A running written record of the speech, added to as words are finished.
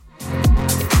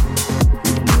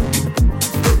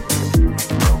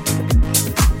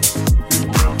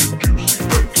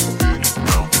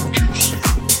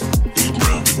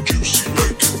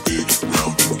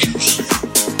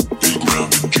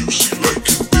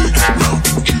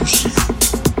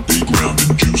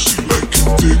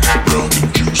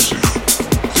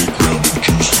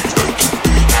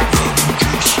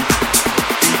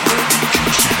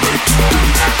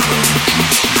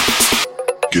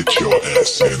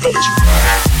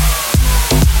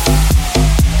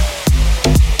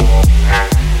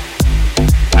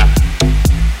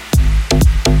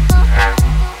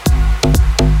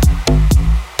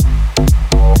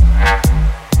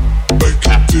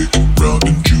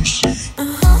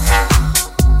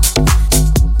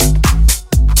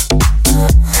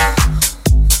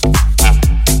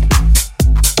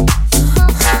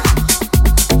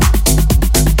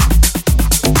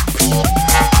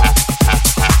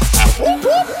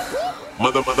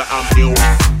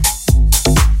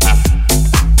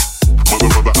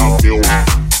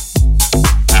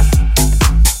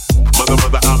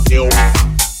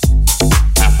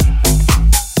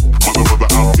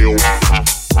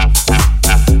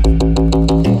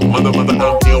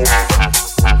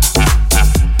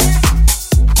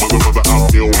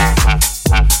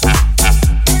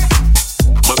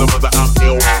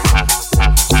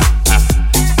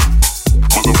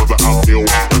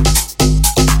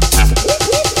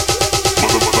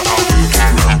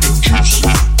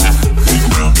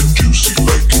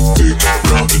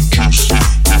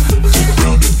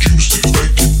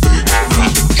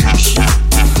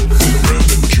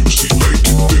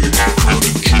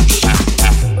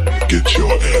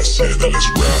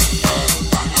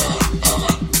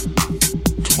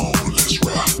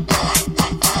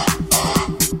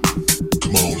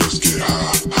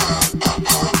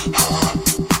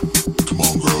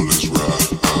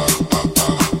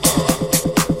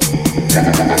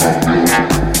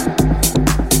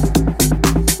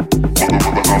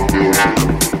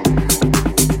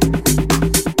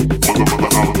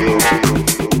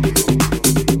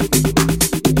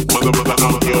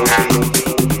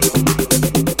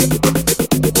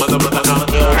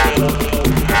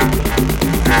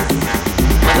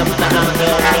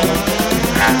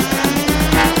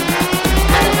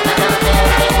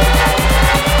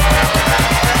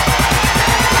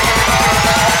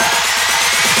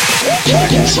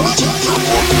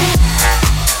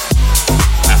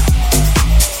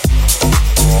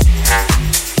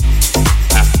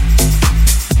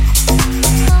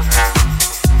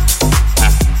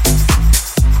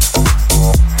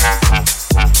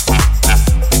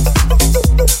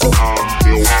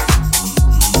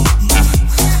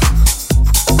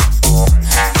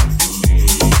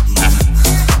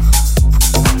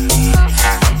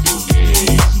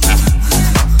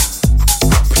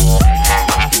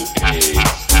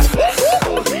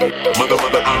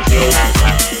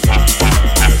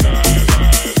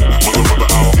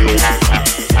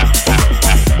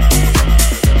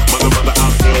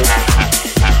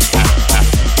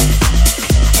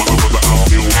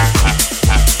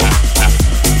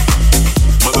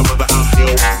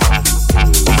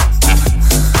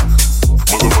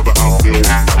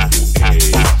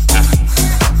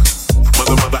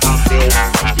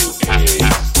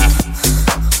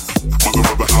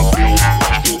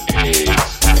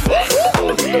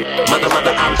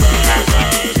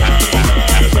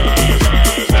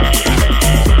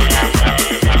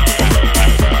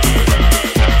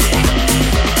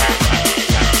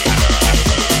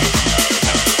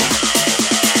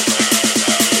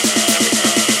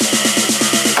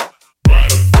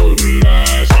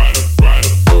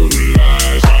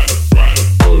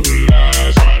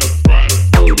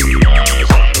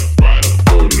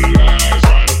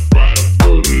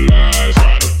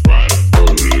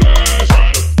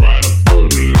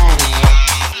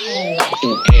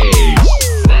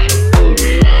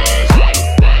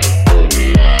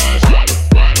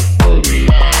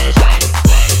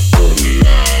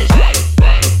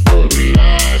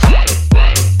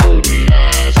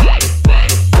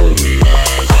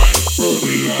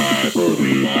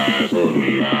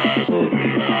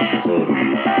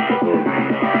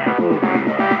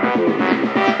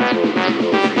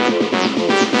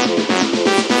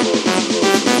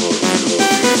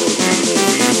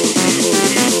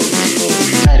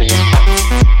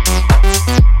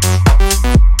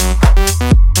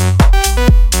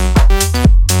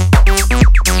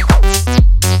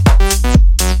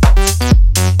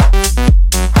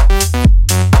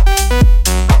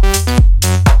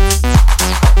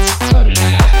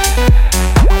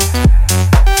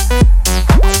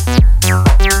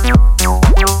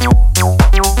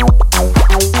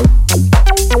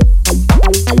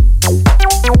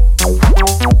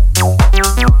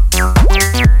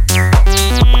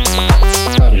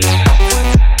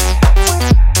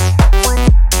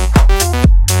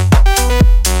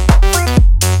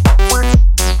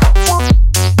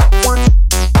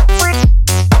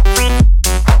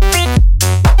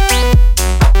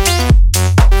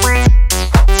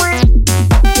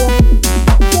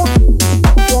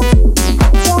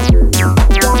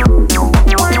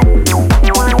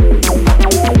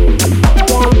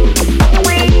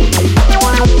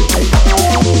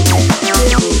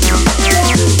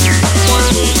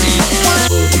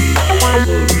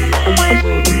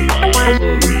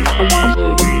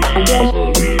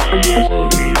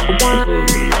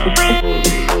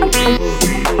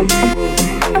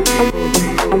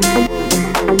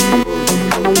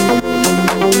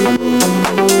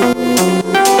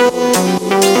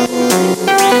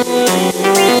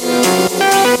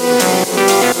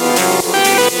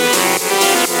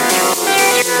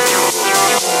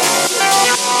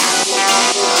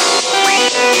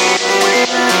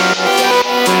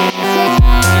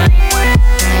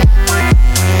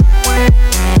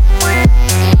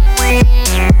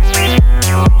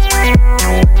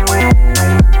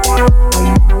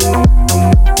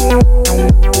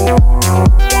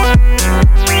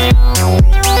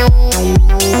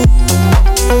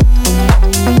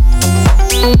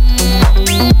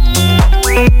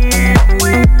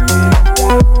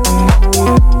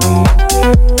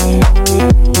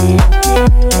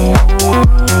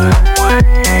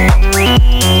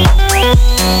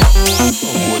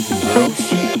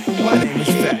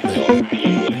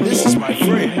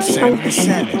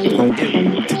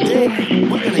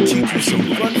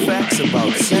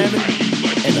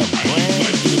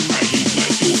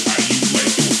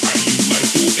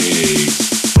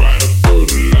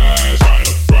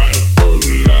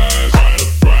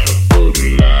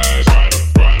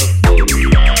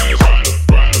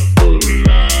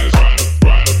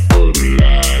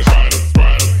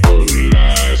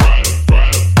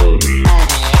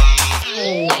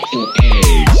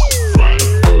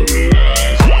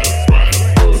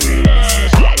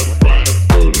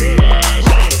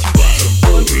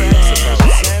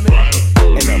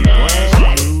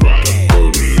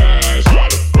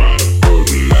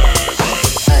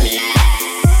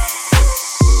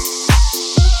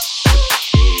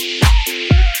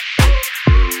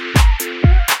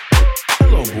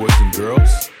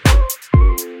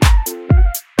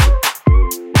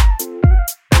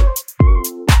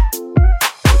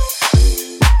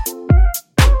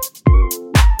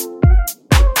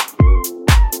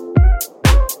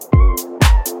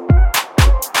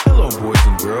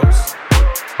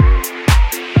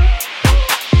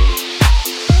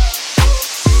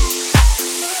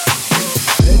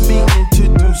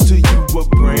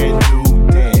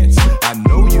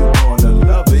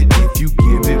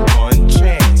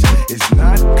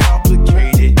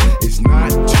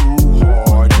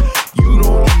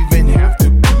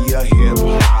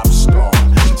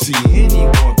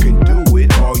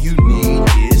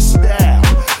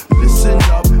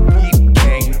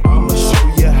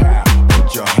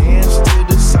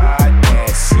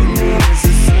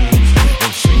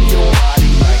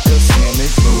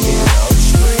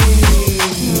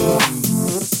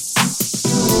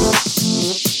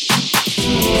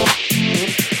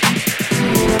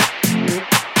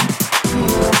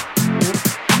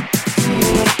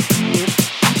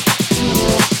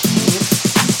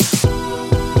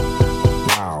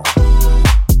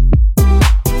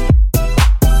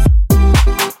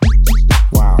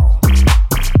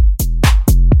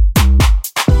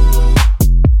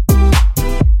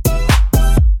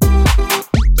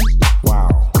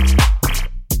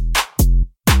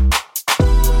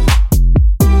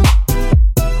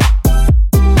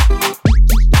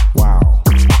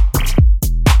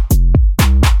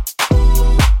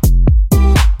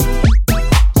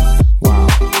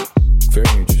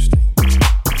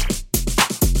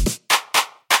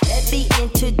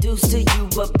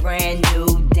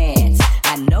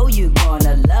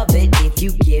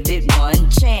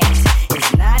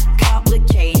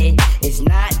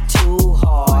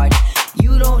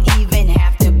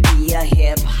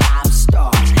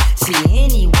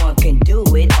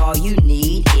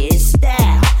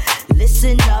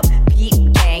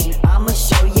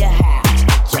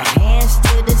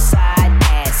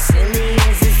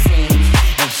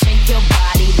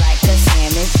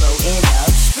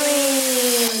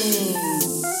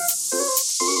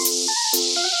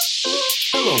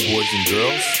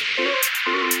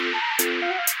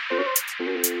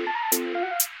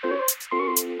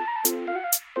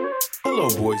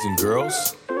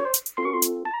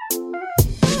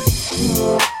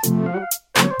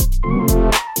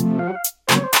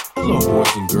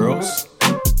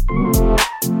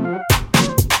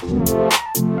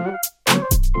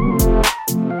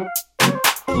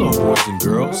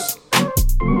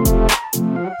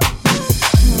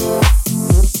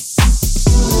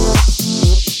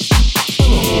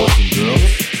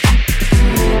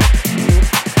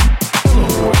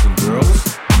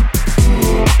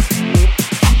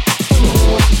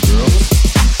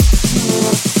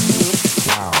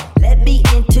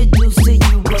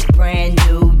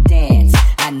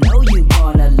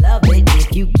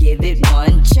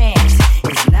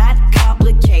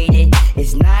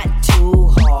It's not too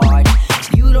hard.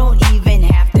 You don't even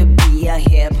have to be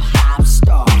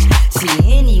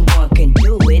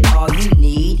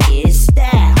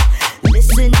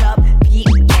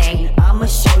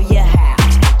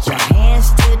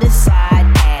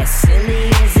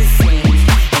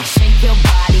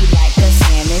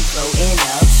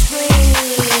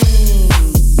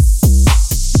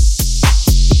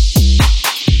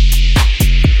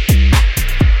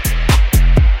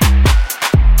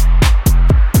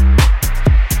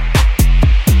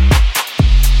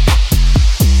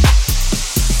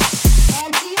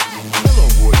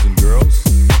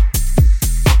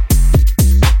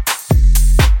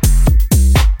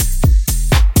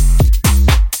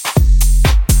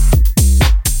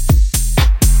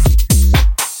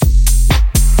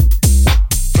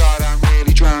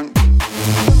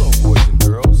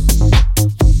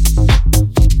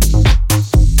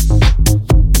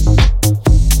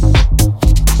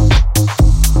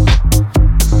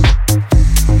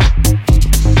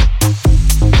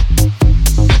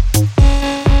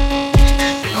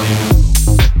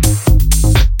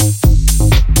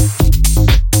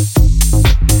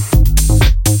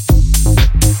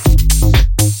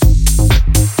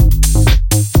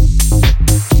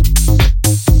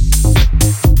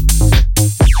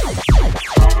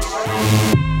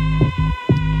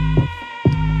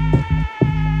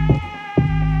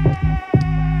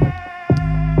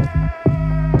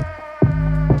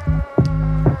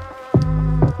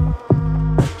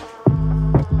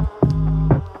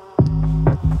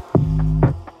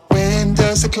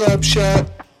does the club shut?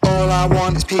 All I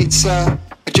want is pizza.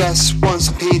 I just want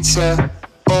some pizza.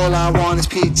 All I want is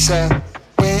pizza.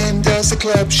 When does the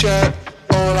club shut?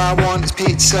 All I want is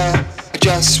pizza. I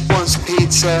just want some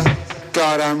pizza.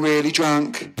 God, I'm really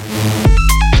drunk.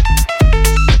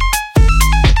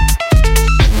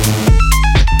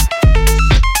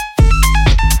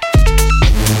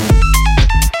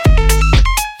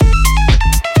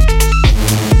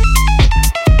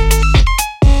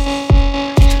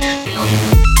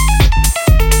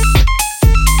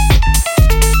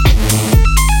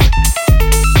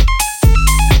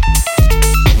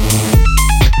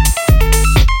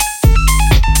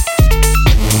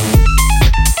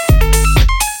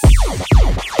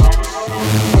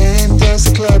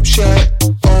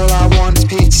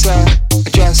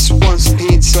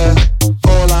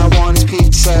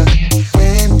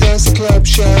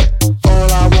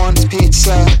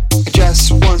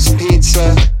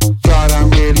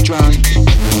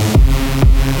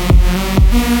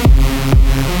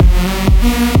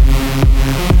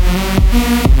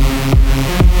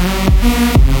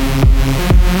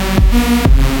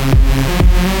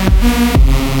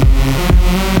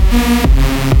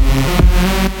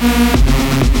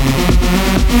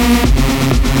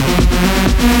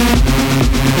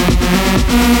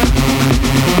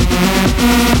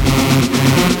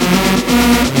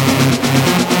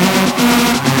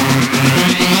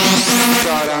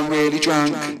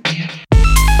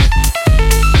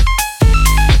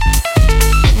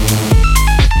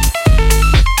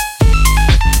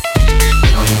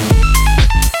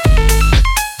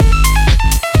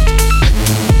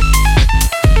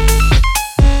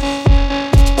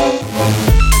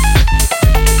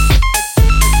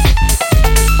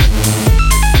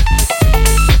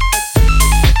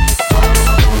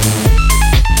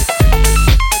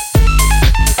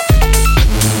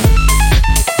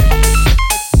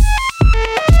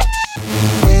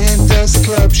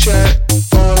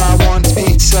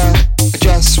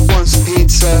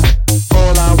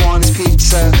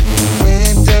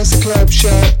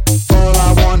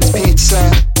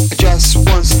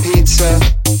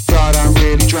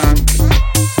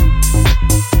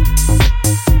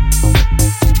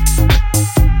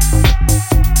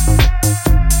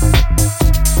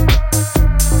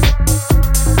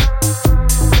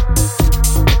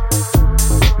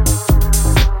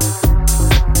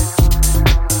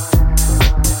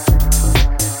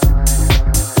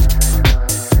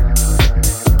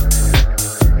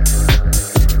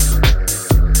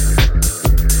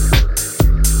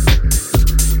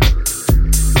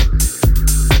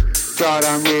 God,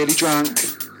 I'm really drunk.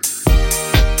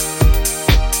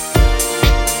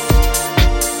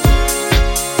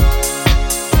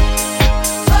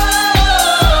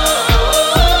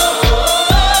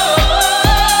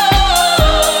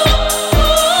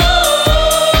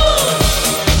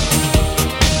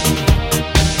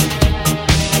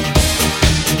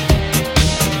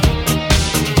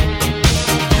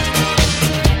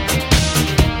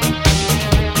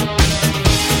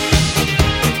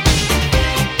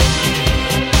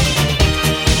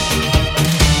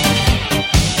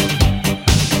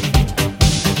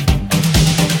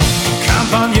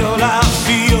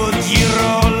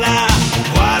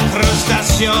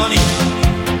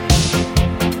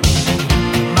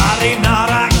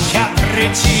 Marinara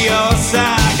capricciosa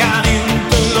kan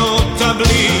inte låta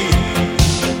bli.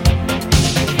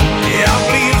 Jag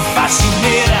blir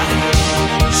fascinerad,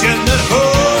 känner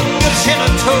hunger, känner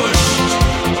törst.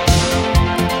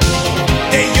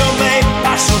 Det gör mig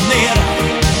passionerad,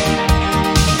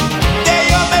 det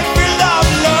gör mig fylld av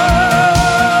lust.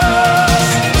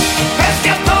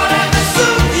 Pescatore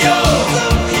Vesuvio,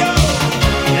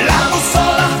 la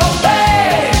bussola for me.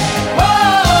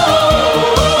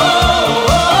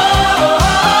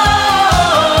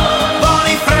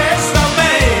 Buoni fresca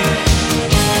me,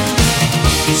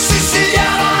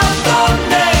 siciliana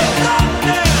donne,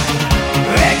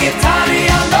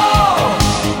 vegetariano.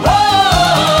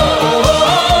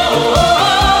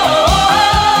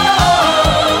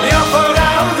 Jag får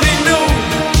aldrig nog.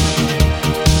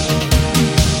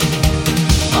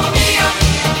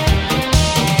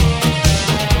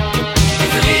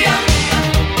 Pizzeria,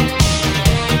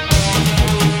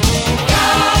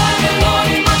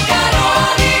 cannelloni,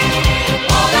 maccaroni,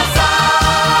 buona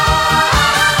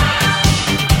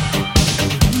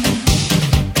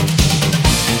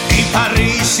I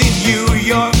Paris, i New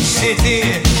York City,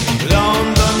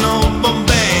 London och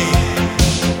Bombay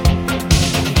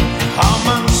har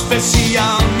man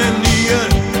specialmenyer.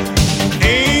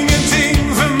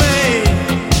 Ingenting för mig.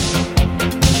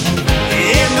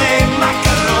 Ge mig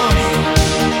macaroni,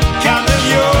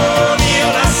 cannelloni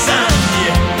och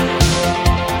lasagne.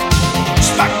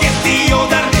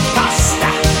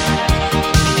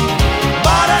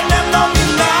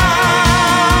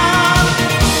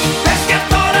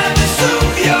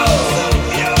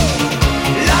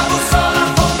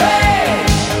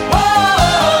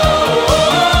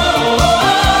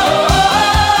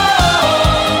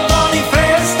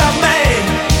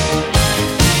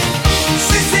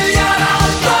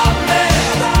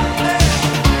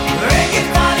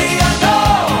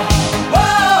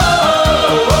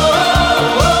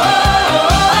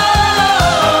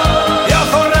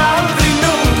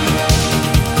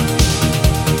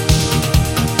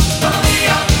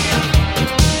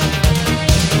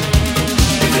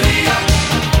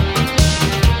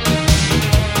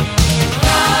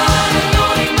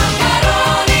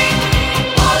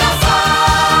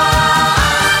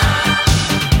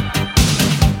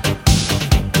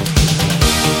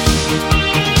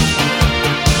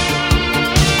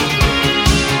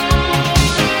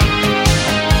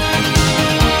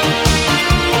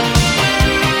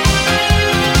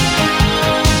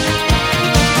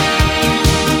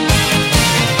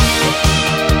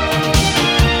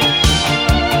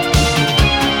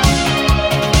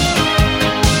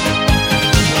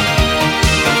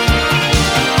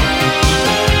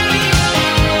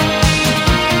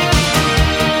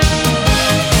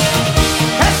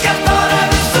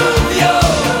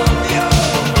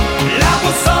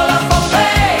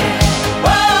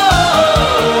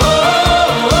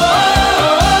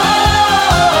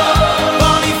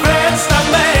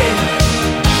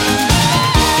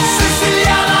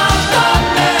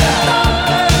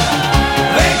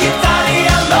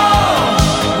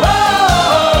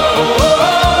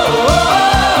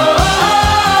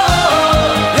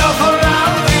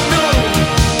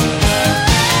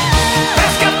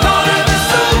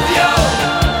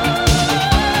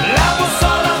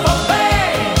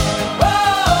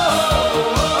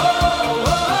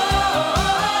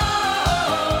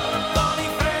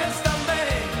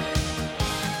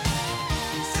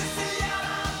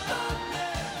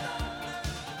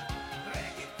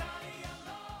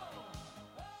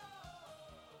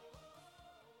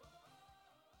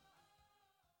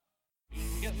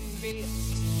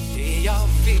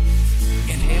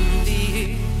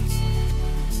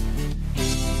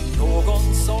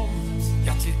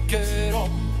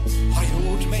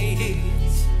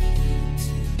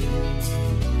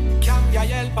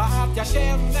 att jag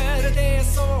känner det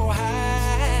så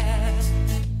här.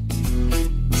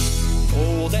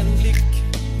 Och den blick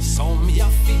som jag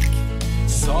fick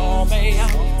sa mig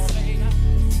allt.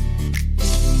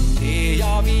 Det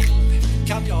jag vill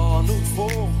kan jag nog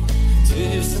få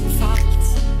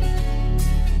tusenfalt.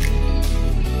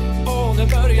 Och nu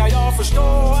börjar jag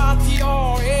förstå att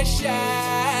jag är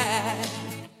kär.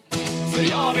 För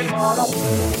jag vill vara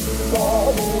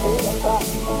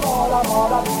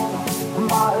vara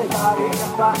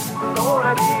Margareta. Står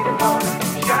det vid en dörr,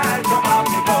 kär som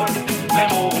alltid förr. Men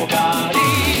vågar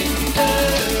inte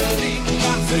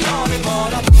ringa. För jag vill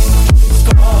vara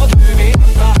ska du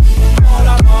veta.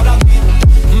 Vara din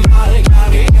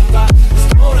Margareta.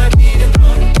 Står det vid en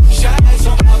dörr, kär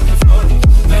som alltid förr.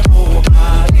 Men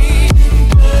vågar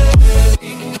inte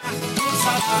ringa.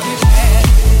 Sanna ditt här,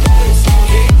 så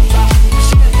heta.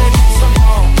 Känner du som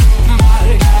jag,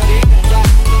 Margareta.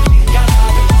 Blickarna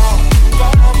vill ha,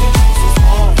 vad du så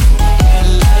svar.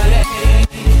 Eller ej.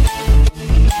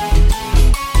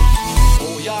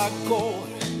 Och jag går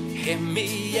hem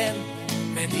igen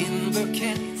med din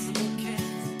bukett.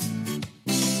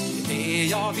 Det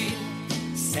jag vill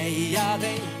säga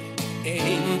dig är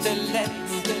inte lätt.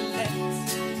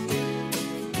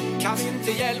 Kan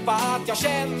inte hjälpa att jag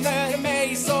känner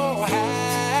mig så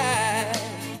här.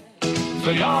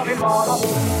 För jag vill vara din,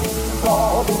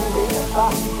 vad du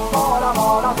veta.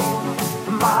 Vara din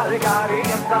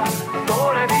Margareta.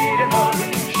 Står det vid en dörr,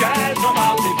 kär som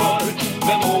alltid förr.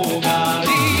 Vem vågar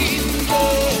inte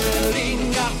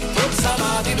ringa.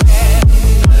 Pussarna din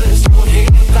vänner så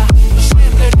heta.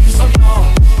 Känner du som jag,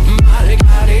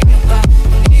 Margareta.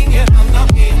 Ingen annan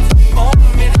vet om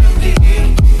min hemlighet.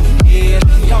 Mer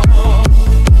än jag.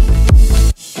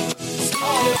 Ska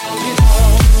du aldrig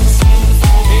någonsin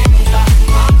få veta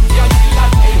att jag gillar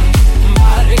dig,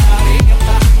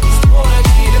 Margareta. Står det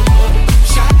vid en dörr,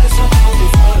 kär som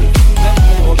aldrig förr. Vem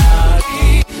vågar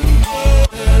inte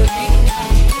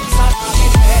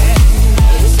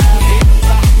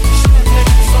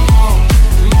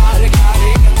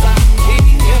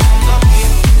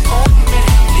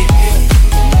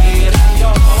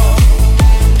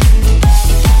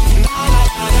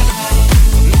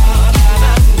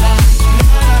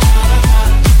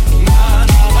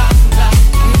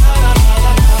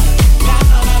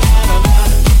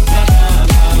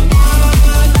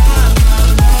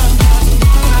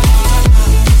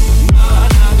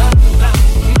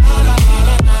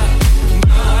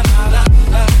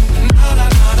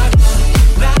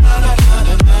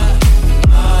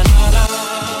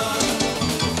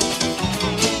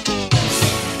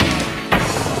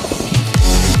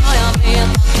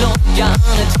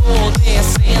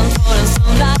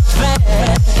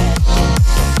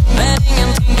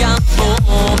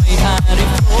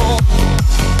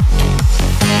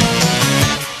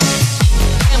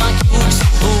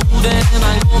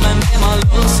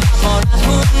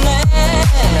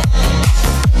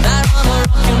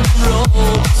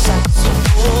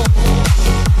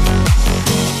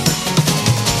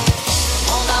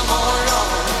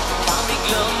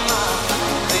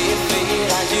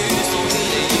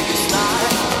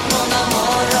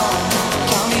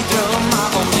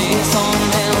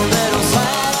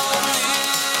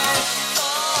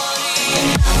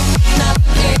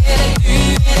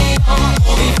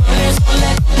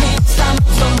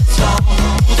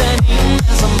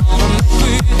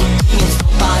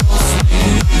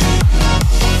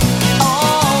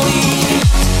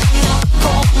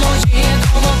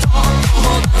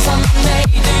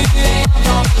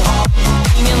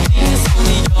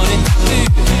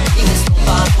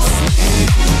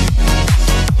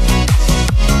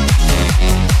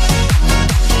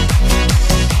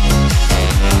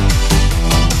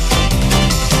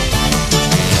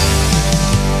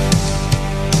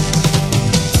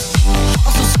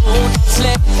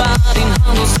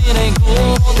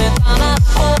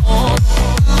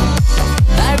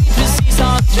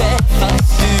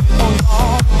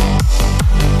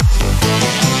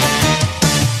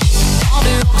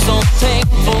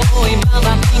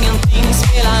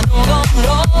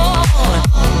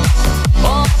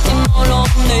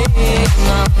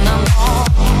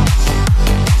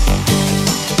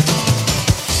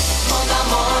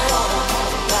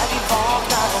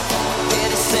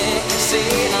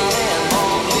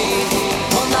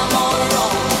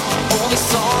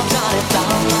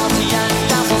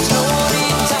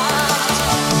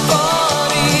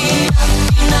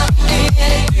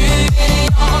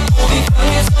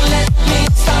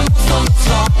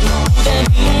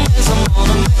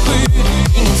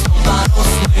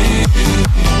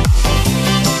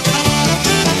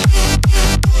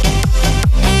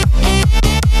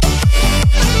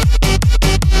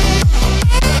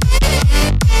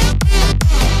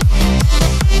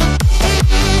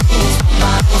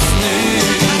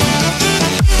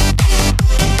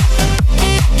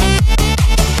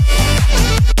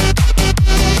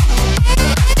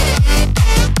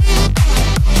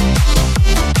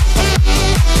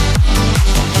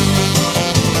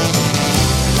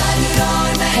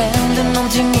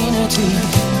alltid.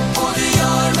 Och du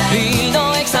gör mig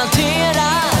idag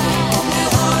exalterad. Om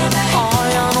du hör mig har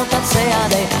jag något att säga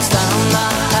dig. Stanna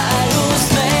här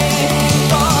hos mig.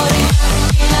 För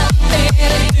innan är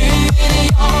det du, är det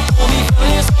jag. Och vi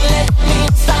följer så lätt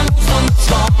minsta motståndets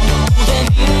slag. Och den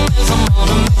vinden som har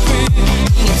nummer 7.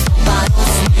 Ingen stoppar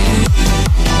oss nu.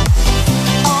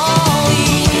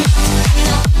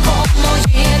 Kom och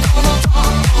ge, kom och ta.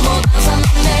 Kom och dansa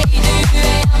med mig. Du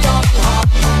är allt jag vill ha.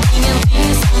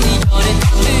 Ingenting som vi gör det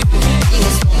nu.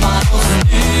 Ingen stoppar oss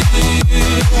nu.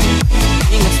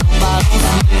 Ingen stoppar oss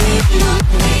nu.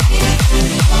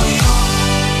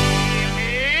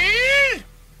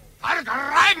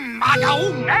 Förgrämmade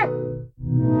unge!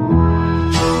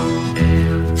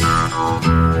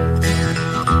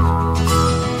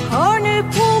 Hör nu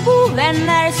på, god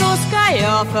vänner, så ska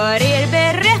jag för er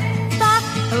berätta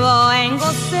vad en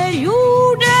gosse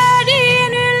gjorde, det är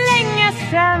nu länge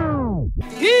sedan.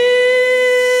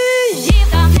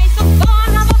 Gifta mig som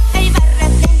barn, han var ej värre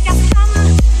tänkas kan.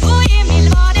 Och Emil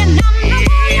var det namn, han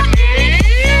var jag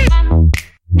ej han.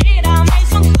 Reda mig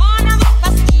som barn, han var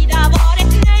fast Ida var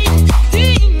ett nej. Du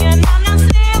ingen annan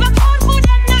svävar kvar på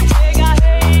denna höga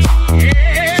höjd.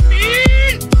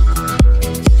 Emil!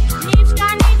 Nu ska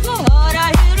ni få höra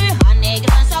hur han är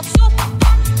grönsakssoppa.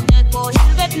 Nöt på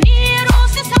huvudet ner och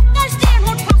se satt där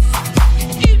stenhårt fast.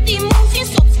 Ut emot sin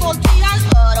soppskål, ty hans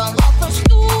öron var för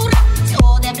stora. Så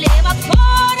det blev att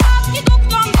föra till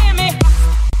doktorn med mig hast.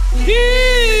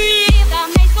 Gifta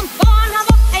mig som barn, han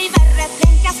var ej värre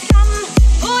tänkas kan.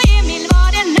 Och Emil var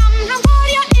det namn, han var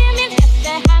jag Emil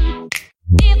hette han.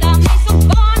 Gifta mig som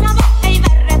barn, han var ej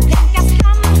värre tänkas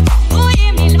kan. Och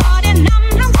Emil var det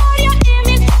namn, han var jag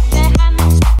Emil hette han.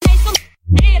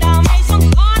 Reda mig som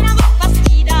barn, han var fast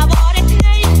Ida var ett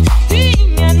nej. Du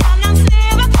ingen annan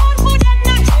svävar kvar på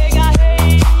denna höga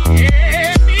höjd.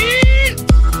 Emil!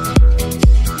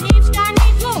 Nu ska ni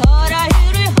få höra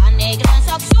hur han är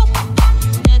grönsakssoppa.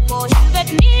 Nöt på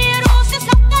huvudet ner och se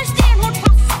satt där stenhårt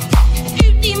fast.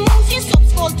 Ut emot sin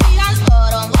soppskål, ty hans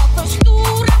öron var för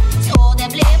stora. Så det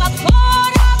blev att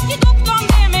föra till doktorn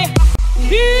med mig hast.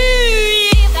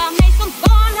 Gifta mig som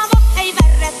barn, han var ej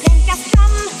värre tänkas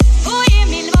kan. Och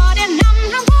Emil var det namn,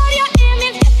 han var jag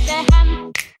Emil hette han.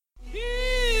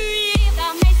 Gifta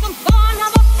mig som barn,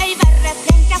 han var ej värre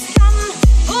tänkas kan.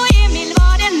 Och Emil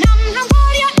var det namn, han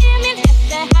var jag Emil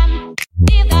hette han.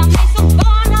 Gifta mig som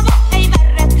barn, han var ej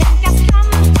värre tänkas kan.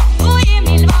 Och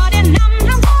Emil var det namn,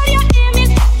 han var jag Emil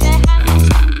hette han.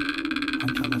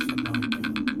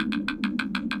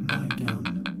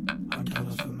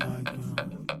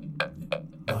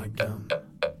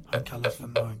 Han kallas för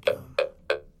Maggan.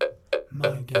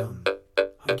 Maggan.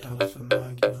 Han kallas för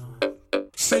Maggan.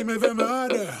 Säg mig, vem är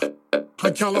det?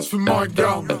 Han kallas för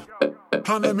Maggan.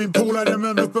 Han är min polare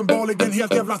men uppenbarligen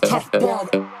helt jävla tappad.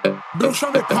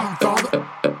 Brorsan är pantad.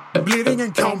 Blir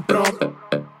ingen kamprad.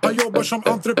 Han jobbar som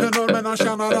entreprenör men han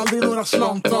tjänar aldrig några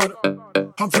slantar.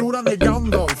 Han tror han är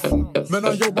Gandalf men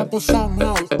han jobbar på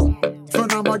Samhall. För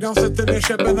när Maggan sätter ner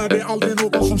käppen är det aldrig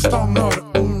någon som stannar.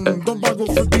 De bara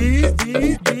går förbi.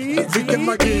 Vilken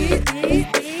magi.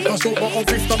 Han står bara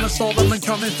och viftar med staven men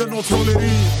kan inte nå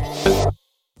trolleri.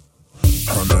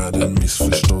 Han är den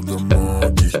missförstådda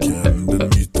magiken. Den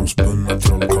mytomspunna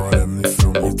trollkaren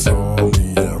ifrån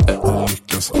Italien. Han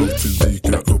lyckas alltid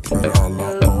dyka upp när alla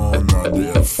anar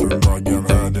det. För Maggan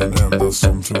är den enda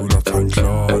som tror att han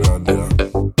klarar det.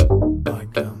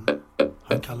 Maggan,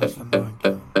 han kallas för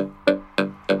Maggan.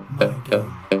 Maggan,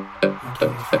 han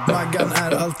kallas för Maggan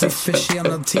är alltid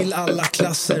försenad till alla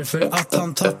klasser. För att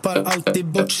han tappar alltid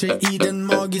bort sig i den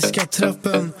magiska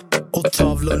trappen. Och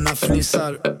tavlorna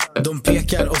fnissar, de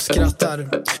pekar och skrattar.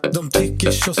 De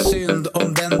tycker så synd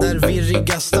om den där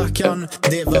virriga stackaren.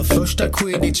 Det var första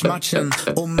Quidditch-matchen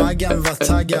och Maggan var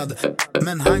taggad.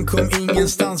 Men han kom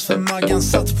ingenstans för Maggan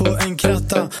satt på en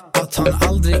kratta. Att han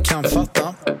aldrig kan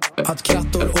fatta att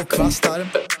krattor och kvastar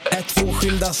är två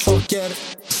skilda saker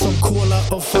som cola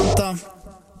och Fanta.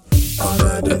 Han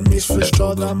är den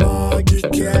missförstådda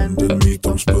magiken. Den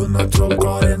mytomspunna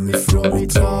trollkaren ifrån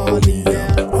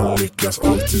Italien. Han lyckas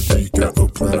alltid dyka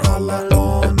upp när alla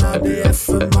anar det.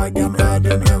 För Maggan är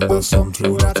den enda som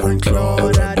tror att han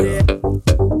klarar det.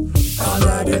 Han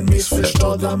är den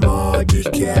missförstådda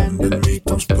magiken. Den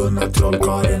mytomspunna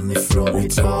trollkaren ifrån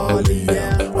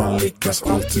Italien. Han lyckas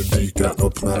alltid dyka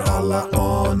upp när alla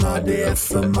anar det.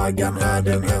 För Maggan är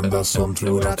den enda som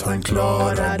tror att han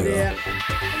klarar det.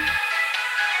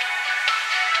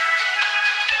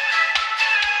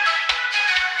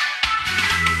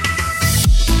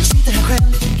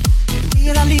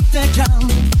 Lera lite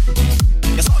grann.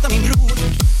 Jag saknar min bror,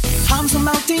 han som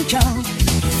allting kan.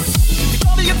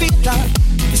 Jag vill ju veta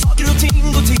saker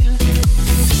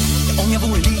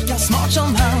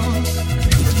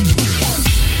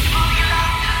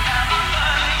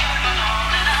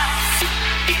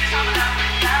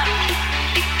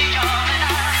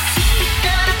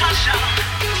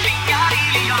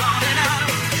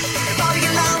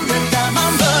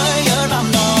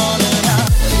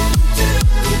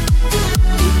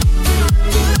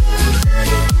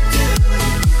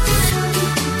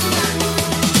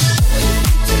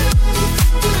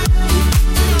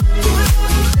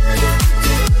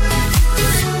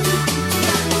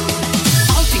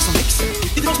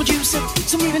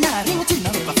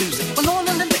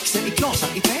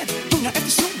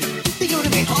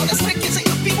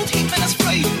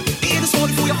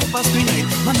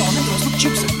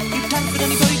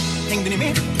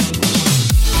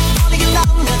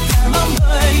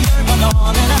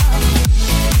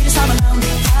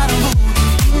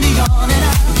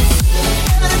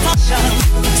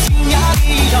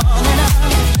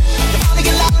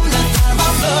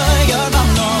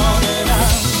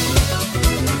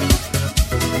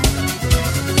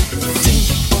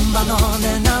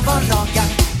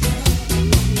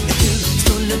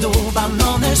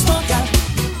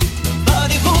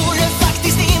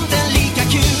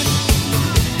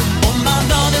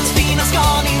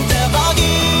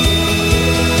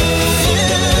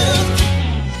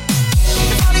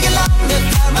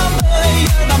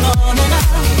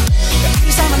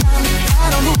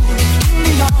ombord,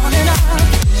 indianerna.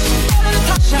 Eller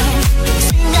Tarzan,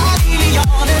 svingar i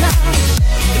lianerna.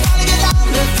 Det farliga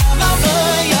landet där man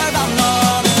böjer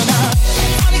bananerna.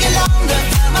 Det farliga landet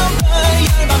där man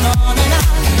böjer bananerna.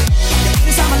 Jag är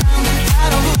i samma land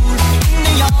där ombord,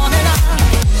 indianerna.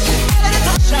 Eller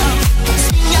Tarzan,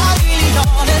 svingar i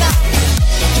lianerna.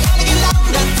 Det farliga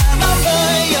landet där man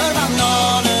böjer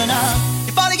bananerna.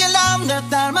 Det farliga landet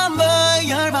där man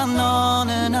böjer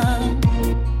bananerna.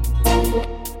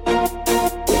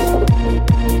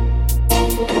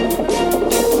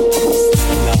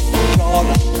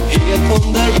 Klara, helt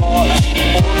underbara,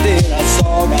 om deras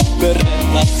saga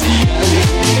berättas igen.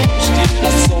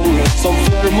 Stilla sånger som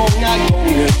för många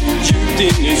gånger djupt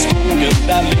in i skogen,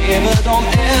 där lever de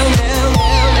än.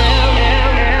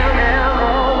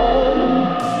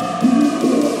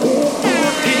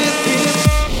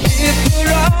 Hipp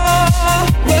hurra,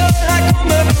 för här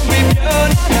kommer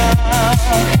gummibjörnarna.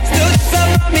 Studsar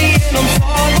fram igenom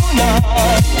sagorna,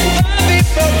 där vi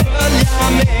får följa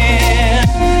med.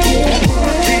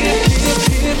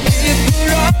 Hipp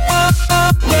hurra,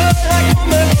 för här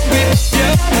kommer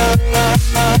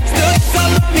gummibjörnarna. Studsar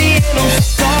fram igenom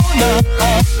sagorna,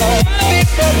 där vi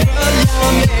får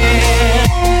följa med.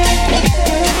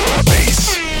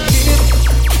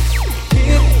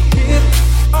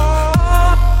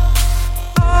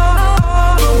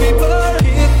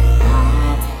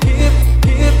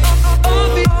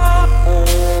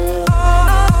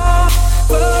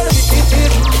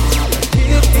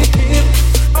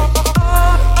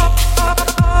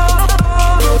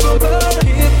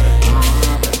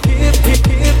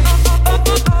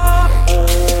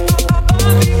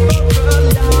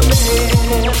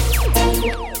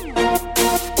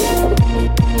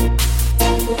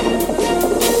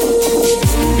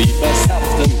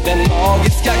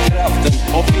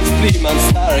 Och visst blir man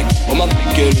stark om man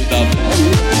dricker utav den.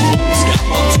 Ska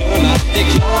man tunna, det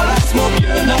klara små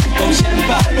björnar. De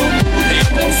kämpar och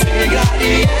godheten segrar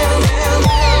igen.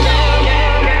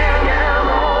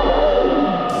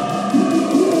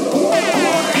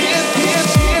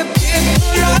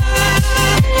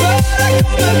 Bara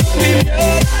kommer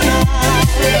gummibjörnarna.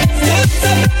 Studsar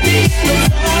fram igenom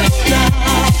sagorna,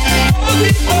 och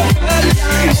vi får följa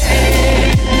med.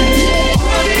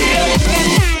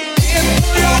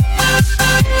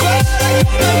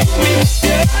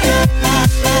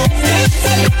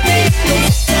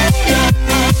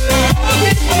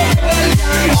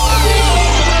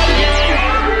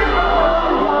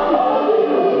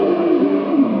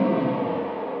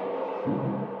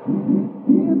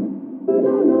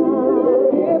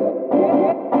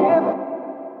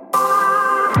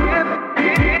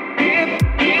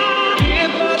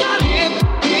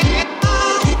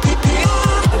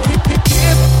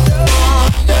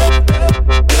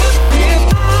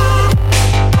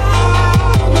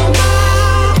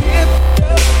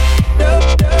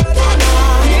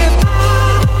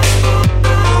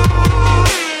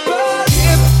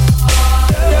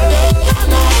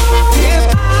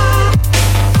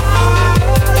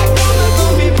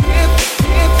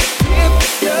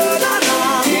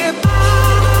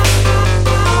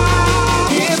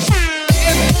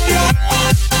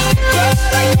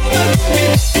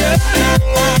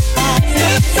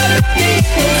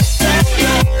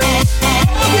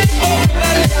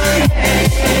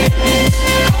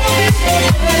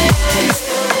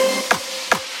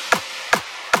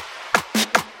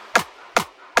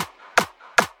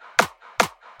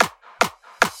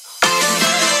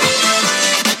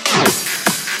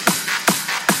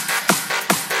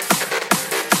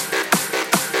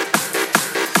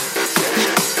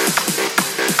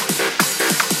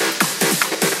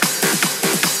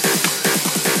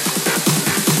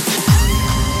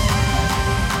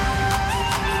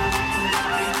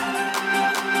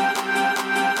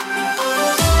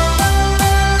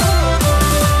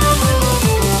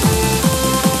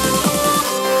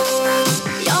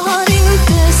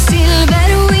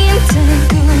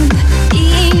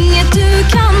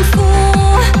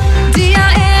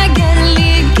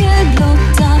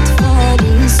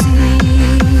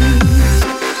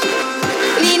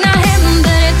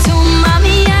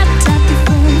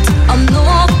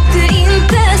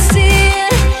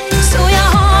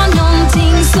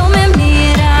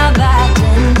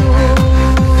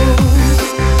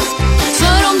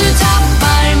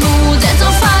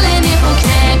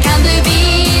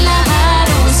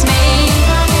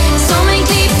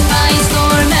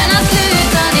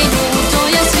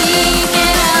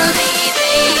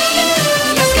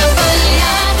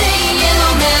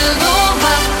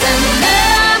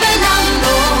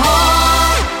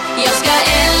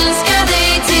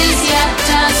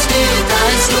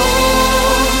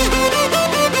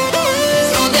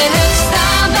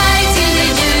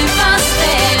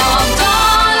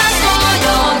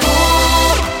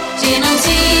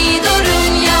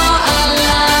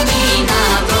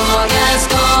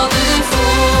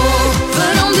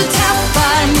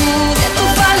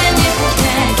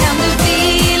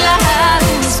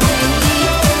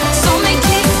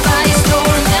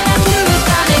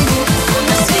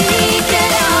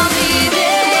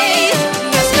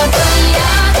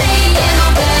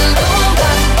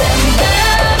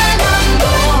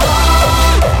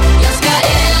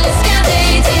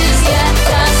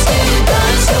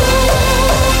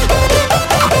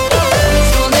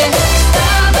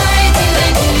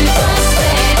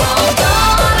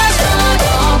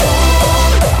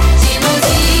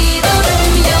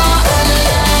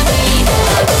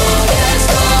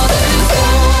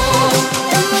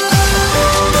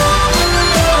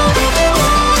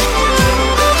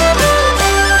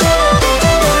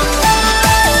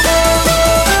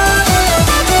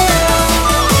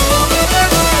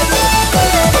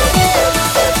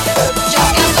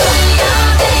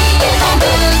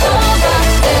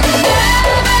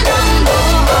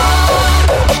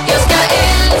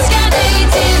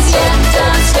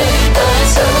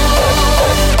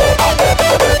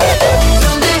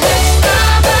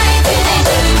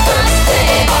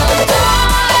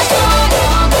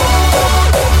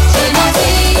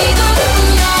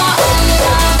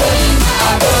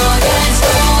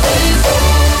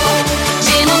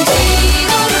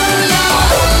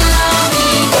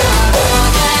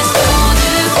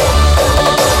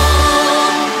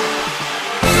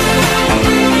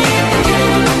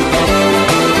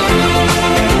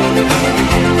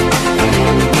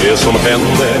 som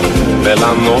hände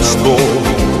mellan oss två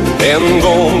en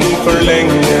gång för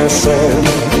länge sedan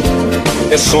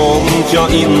är sånt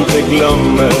jag inte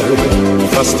glömmer,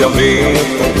 fast jag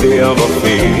vet att det var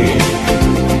fel.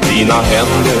 Dina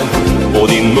händer och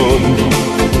din mun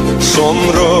som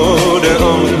rörde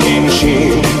om min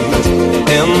kind.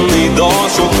 Än idag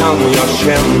så kan jag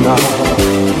känna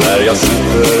när jag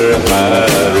sitter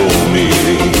här och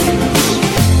minns.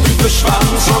 Du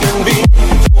försvann som en vind,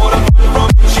 tårar föll från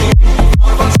min kind.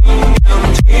 Var fanns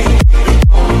ingenting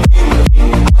utom din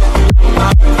ring.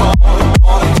 Att du lämnade kvar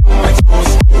var en tomhet så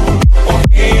stor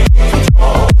och helt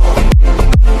klar.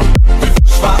 Du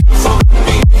försvann som en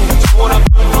vind, tårar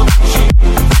föll från min kind.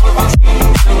 Var fanns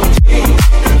ingenting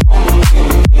utom din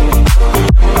ring. Att du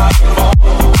lämnade kvar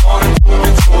var en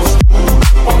tomhet så stor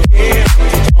och helt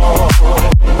klar.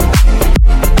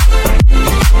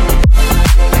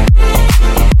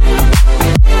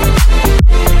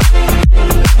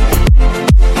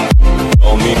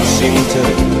 Inte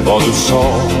vad du sa,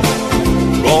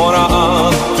 bara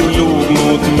att du log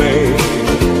mot mig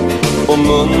och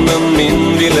munnen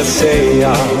min ville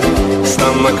säga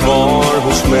stanna kvar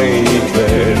hos mig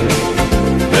ikväll.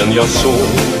 Men jag såg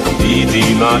i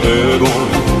dina ögon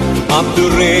att du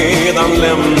redan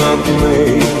lämnat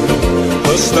mig.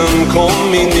 Hösten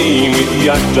kom in i mitt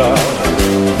hjärta,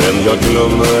 men jag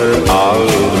glömmer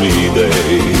aldrig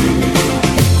dig.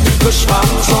 Du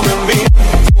försvann som en vind,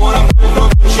 våra från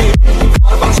kind.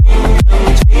 Var fanns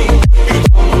ingenting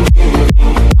utom din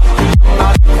ring. Att du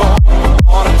lämnade kvar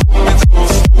var en tomhet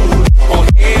så stor och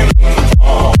helt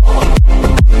klar.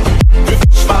 Du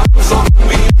försvann som en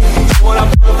vind, våra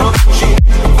från kind.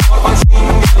 Var fanns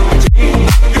ingenting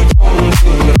utom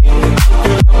din ring. Att du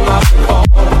lämnade kvar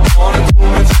var en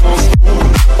tomhet så stor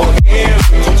och helt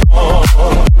klar.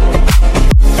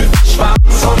 Du försvann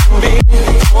som en vind,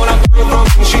 våra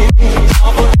från kind.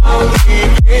 Jag får aldrig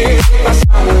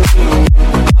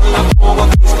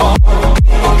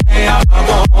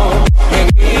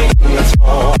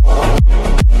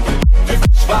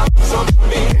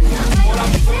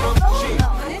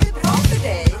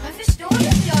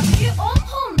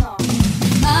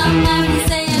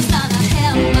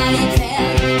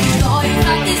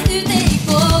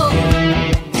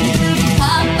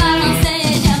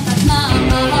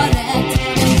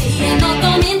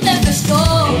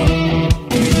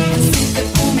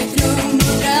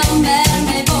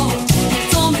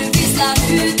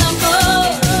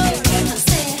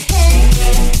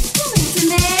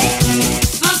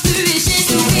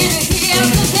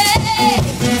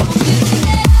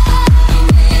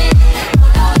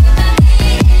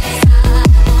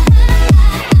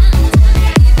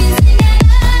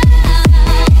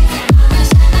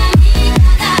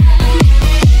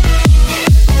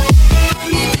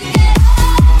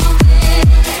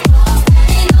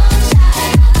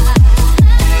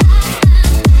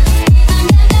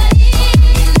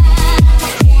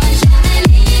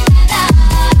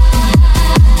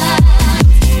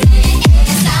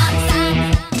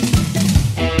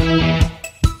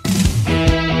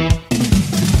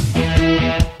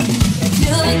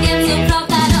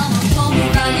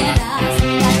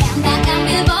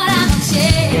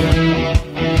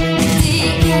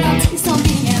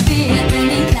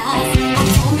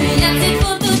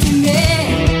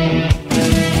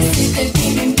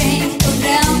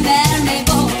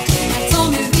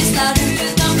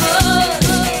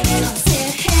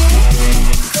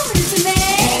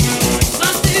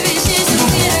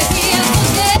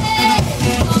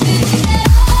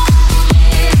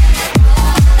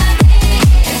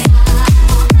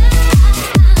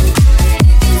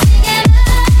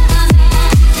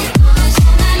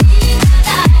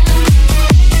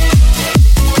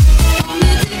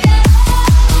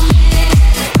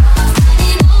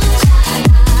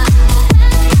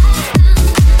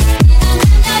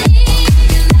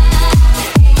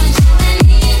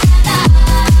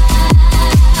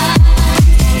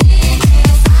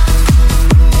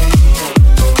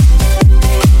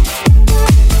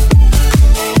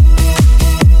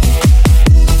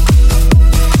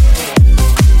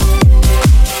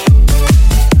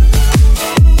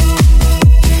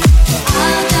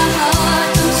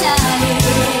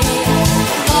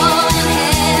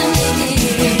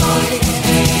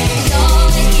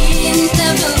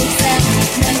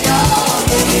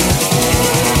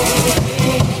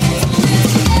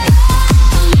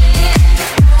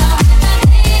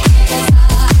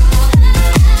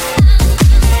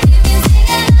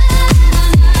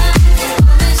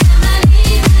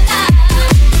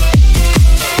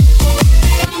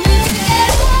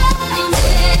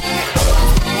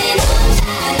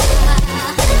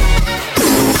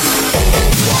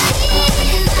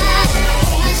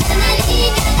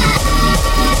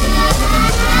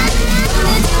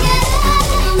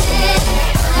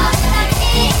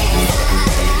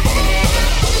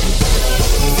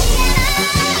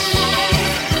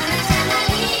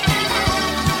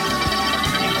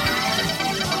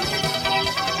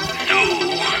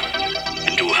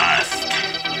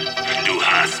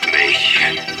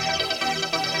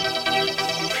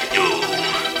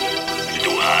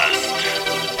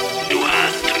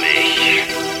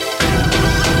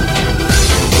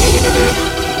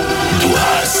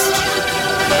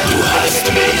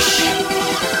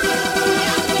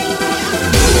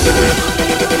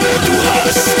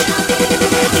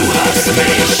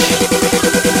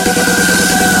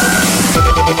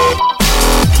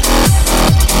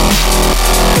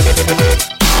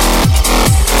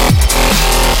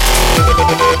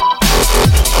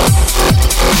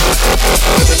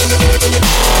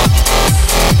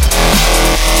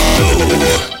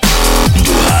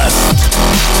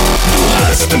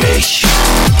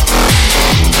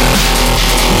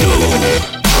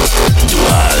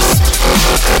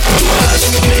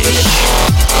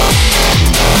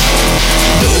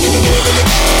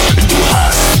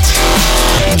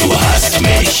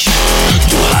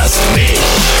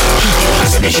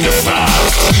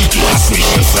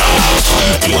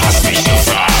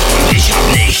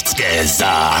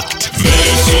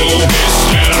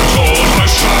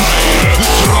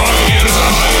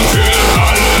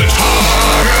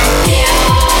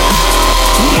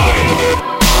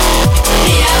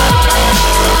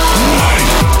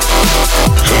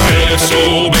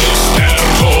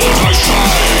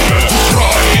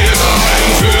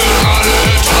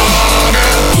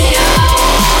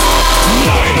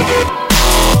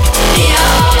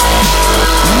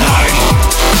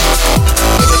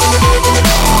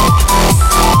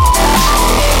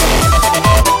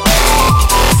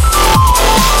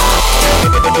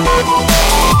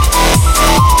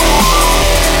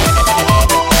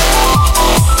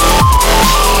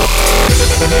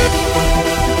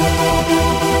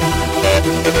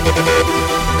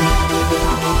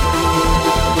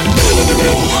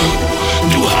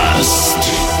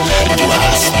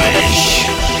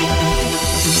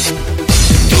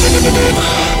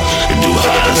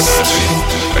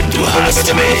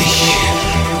hast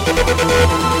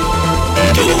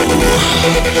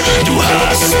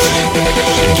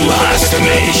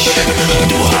mich.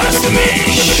 Du hast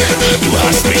mich,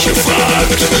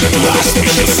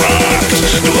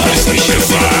 du hast mich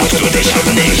gefragt und ich hab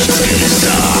nichts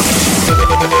gesagt.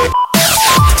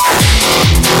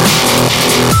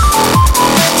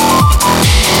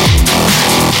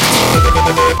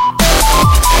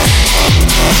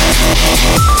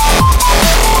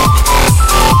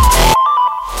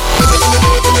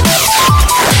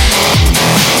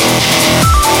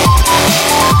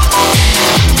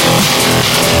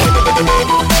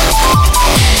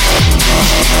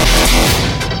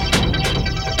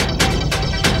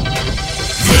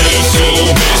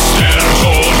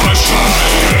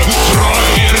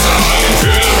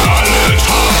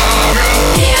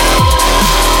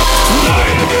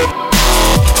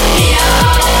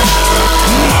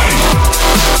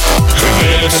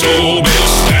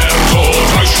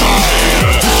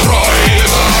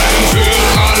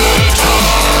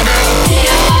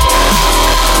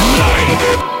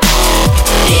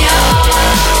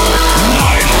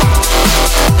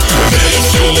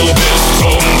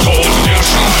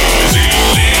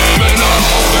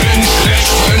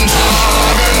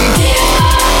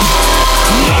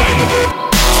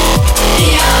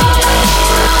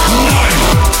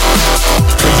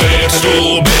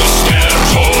 Du bist der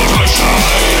Tod,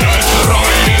 Scheide,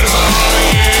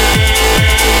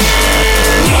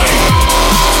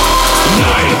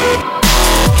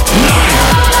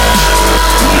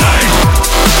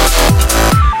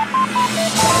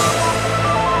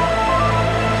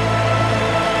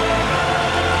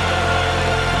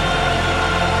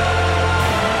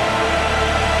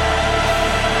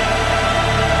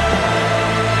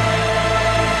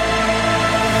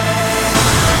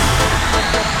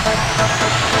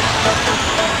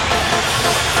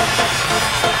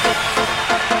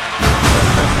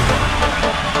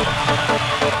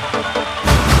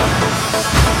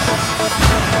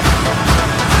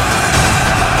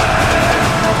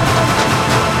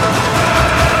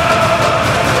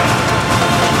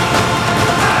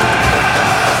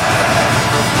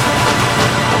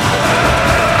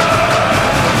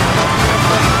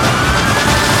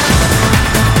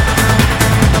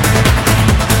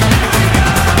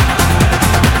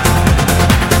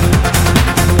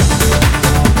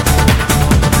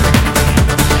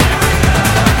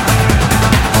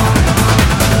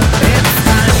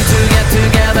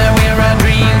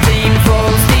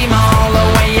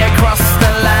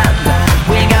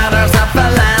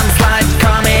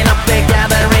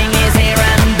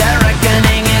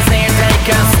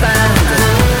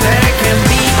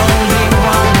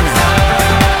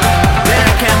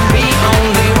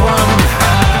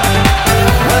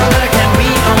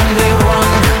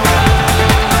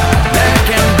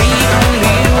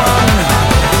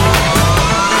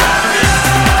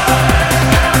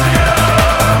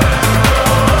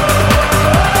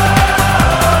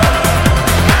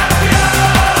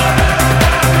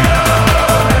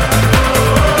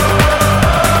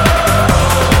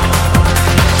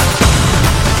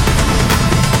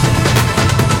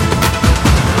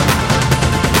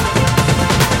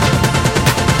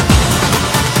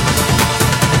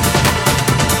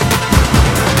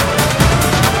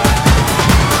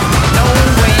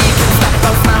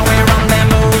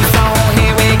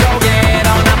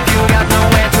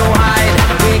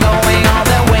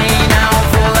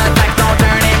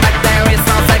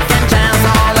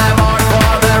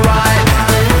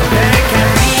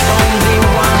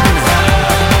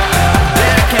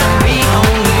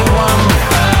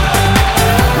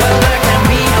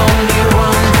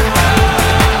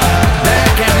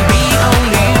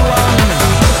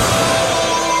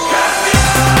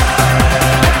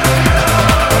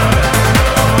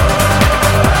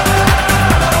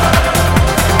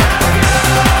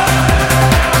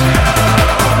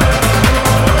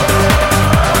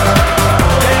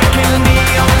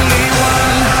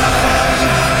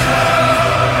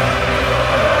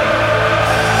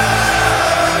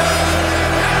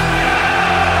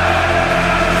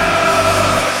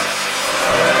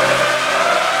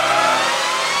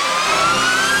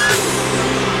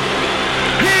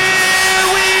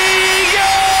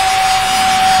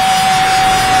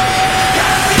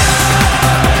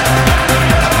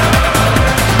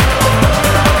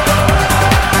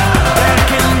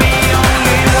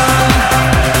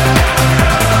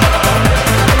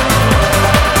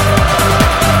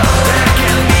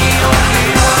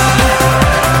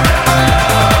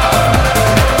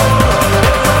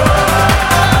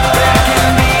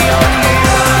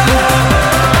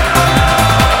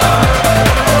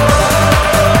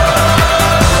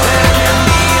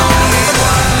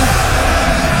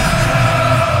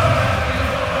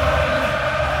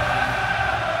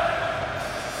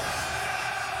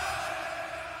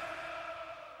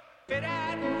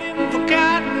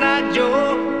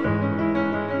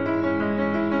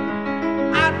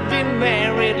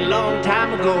 married a long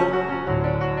time ago.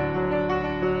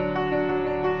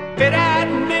 If it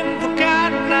hadn't been for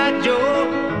Cotton Eye Joe,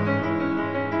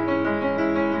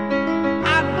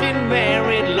 I'd been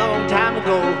married a long time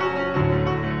ago.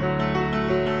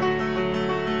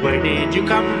 Where did you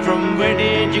come from? Where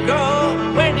did you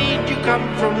go? Where did you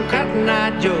come from, Cotton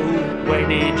Eye Joe? Where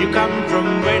did you come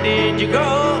from? Where did you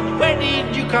go? Where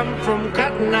did you come from,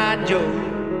 Cotton Eye Joe?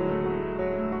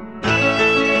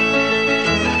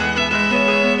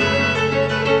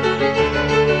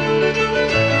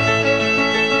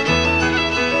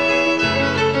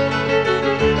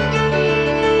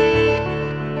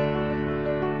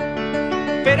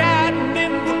 If it hadn't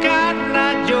been for Cotton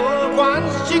Eye Joe,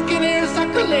 once chicken ear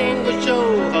suckling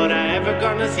show. Thought I ever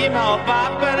gonna see my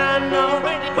pop, and I know.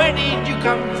 Where did you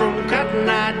come from, Cotton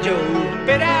Eye Joe? If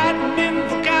it hadn't been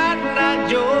for Cotton Eye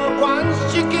Joe, once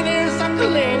chicken ear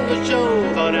suckling show.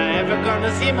 Thought I ever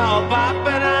gonna see my pop,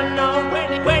 and I know.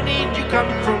 Where did you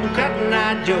come from, Cotton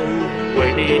Eye Joe?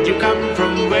 Where did you come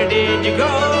from? Where did you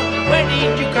go? Where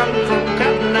did you come from,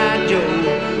 Cotton Eye Joe?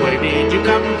 Where did you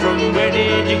come from? Where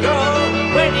did you go?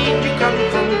 Where did you come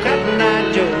from, Cotton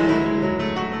Eye Joe?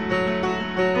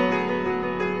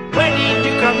 Where did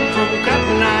you come from,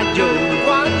 Cotton Eye Joe?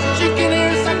 Once chicken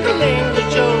ear suckling the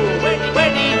show.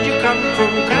 Where did you come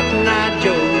from, Cotton Eye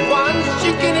Joe? Once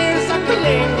chicken ear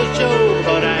suckling the show.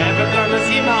 Thought I ever gonna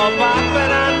see my pop,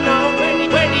 and I know.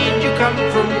 Where did you come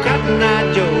from, Cotton Eye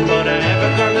Joe? Thought I ever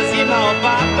gonna see my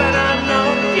pop, and I know.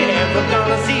 You ever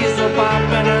gonna see so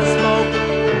pop and I smoke?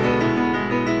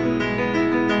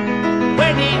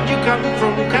 Where did you come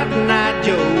from, Cotton Eye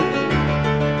Joe?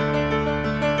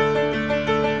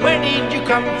 Where did you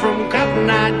come from, Cotton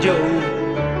Eye Joe?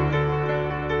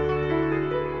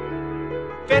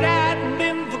 If it hadn't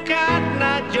been for Cotton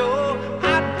Eye Joe,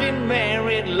 I'd been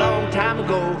married a long time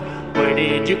ago. Where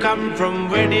did you come from?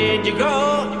 Where did you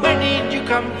go? Where did you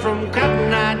come from,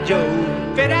 Cotton Eye Joe?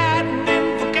 If it hadn't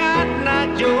been for Cotton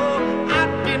Eye Joe,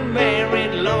 I'd been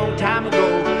married a long time ago.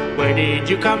 Where did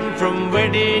you come from? Where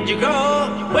did you go?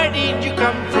 Where did you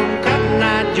come from, Cotton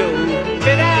Eye Joe? If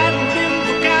it hadn't been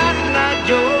for Cotton Eye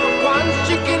Joe, once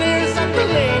chicken ear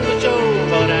suckling the show.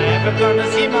 Thought I ever gonna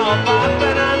see my pop,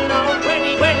 and I know.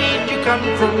 Where did you come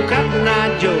from, Cotton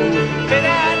Eye Joe? If it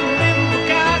hadn't been for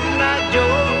Cotton Eye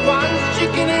Joe, once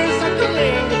chicken ear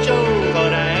suckling the show.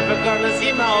 Thought I ever gonna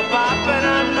see my pop, and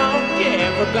I know. You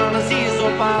ever gonna see so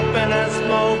pop and I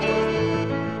smoke?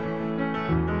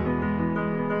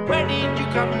 Where did you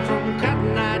come from,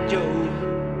 Cotton Eye Joe?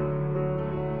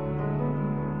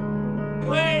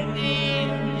 Where did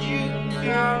you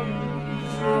come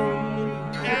from,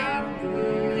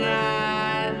 Cotton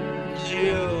Eye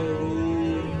Joe?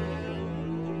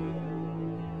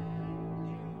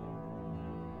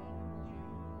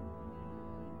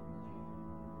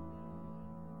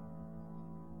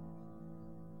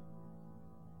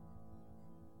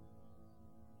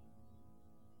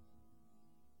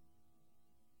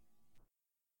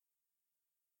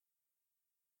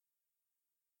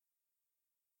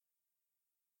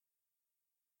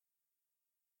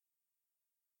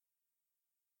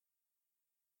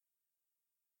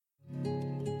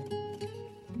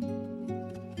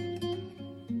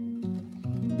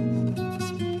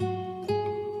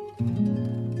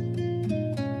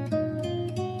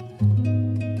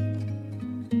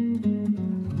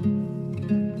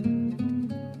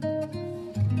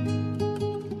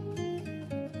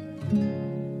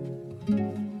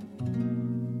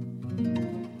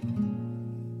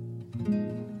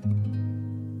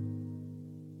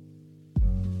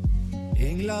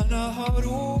 Änglarna har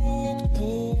åkt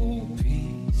på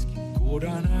pisk,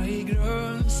 gårdarna är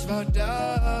grönsvarta,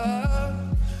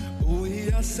 och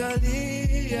i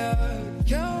azaleer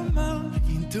kan man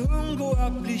inte undgå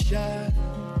att bli kär.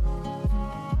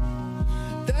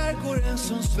 Där går en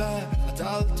som svär att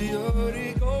allt du gör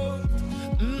är gott.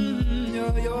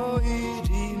 Ja, jag är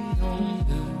din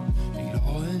ålder, vill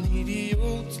ha en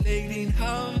idiot. Lägg din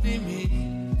hand i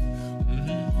min,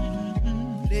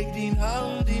 lägg din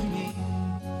hand i min.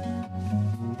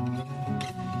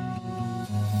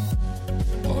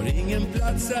 Har ingen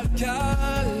plats att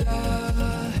kalla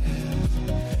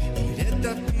i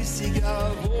detta pissiga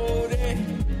vårde.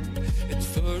 Ett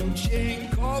förortsgäng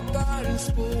kapar en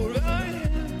spårvagn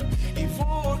i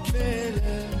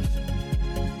vårkvällen.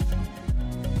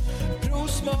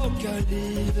 Provsmakar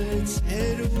livets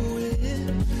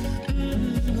heroin.